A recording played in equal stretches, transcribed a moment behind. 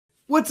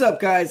What's up,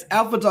 guys?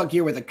 Alpha Dog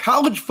here with a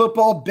college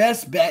football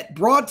best bet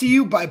brought to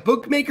you by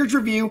Bookmakers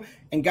Review.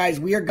 And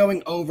guys, we are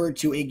going over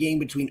to a game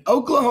between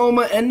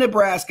Oklahoma and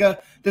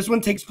Nebraska. This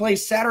one takes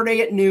place Saturday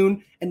at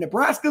noon, and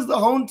Nebraska's the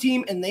home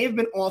team, and they have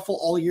been awful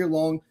all year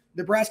long.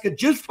 Nebraska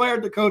just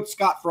fired the coach,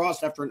 Scott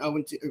Frost, after an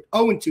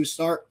 0-2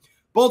 start.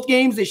 Both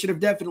games they should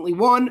have definitely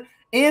won,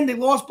 and they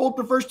lost both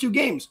the first two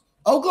games.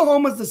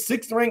 Oklahoma's the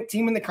sixth-ranked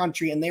team in the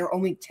country, and they are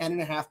only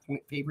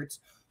 10.5-point favorites.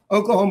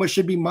 Oklahoma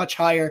should be much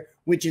higher,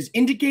 which is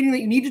indicating that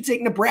you need to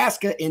take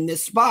Nebraska in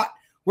this spot.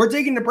 We're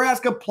taking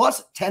Nebraska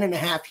plus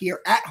 10.5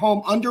 here at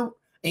home under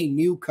a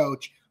new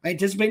coach. I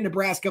anticipate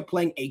Nebraska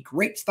playing a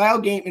great style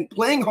game and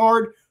playing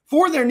hard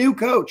for their new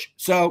coach.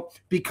 So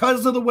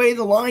because of the way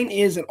the line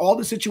is and all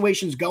the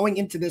situations going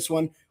into this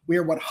one, we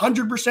are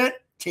 100%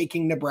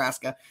 taking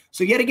Nebraska.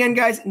 So yet again,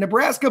 guys,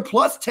 Nebraska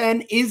plus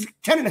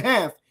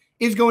 10.5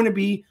 is going to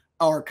be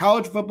our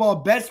college football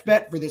best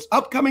bet for this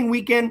upcoming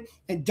weekend.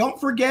 And don't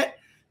forget,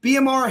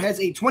 BMR has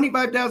a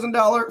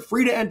 $25,000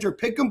 free-to-enter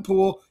pick'em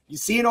pool. You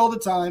see it all the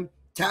time.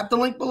 Tap the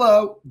link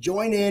below,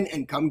 join in,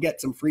 and come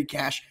get some free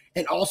cash.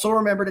 And also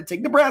remember to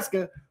take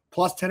Nebraska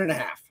plus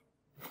 10.5.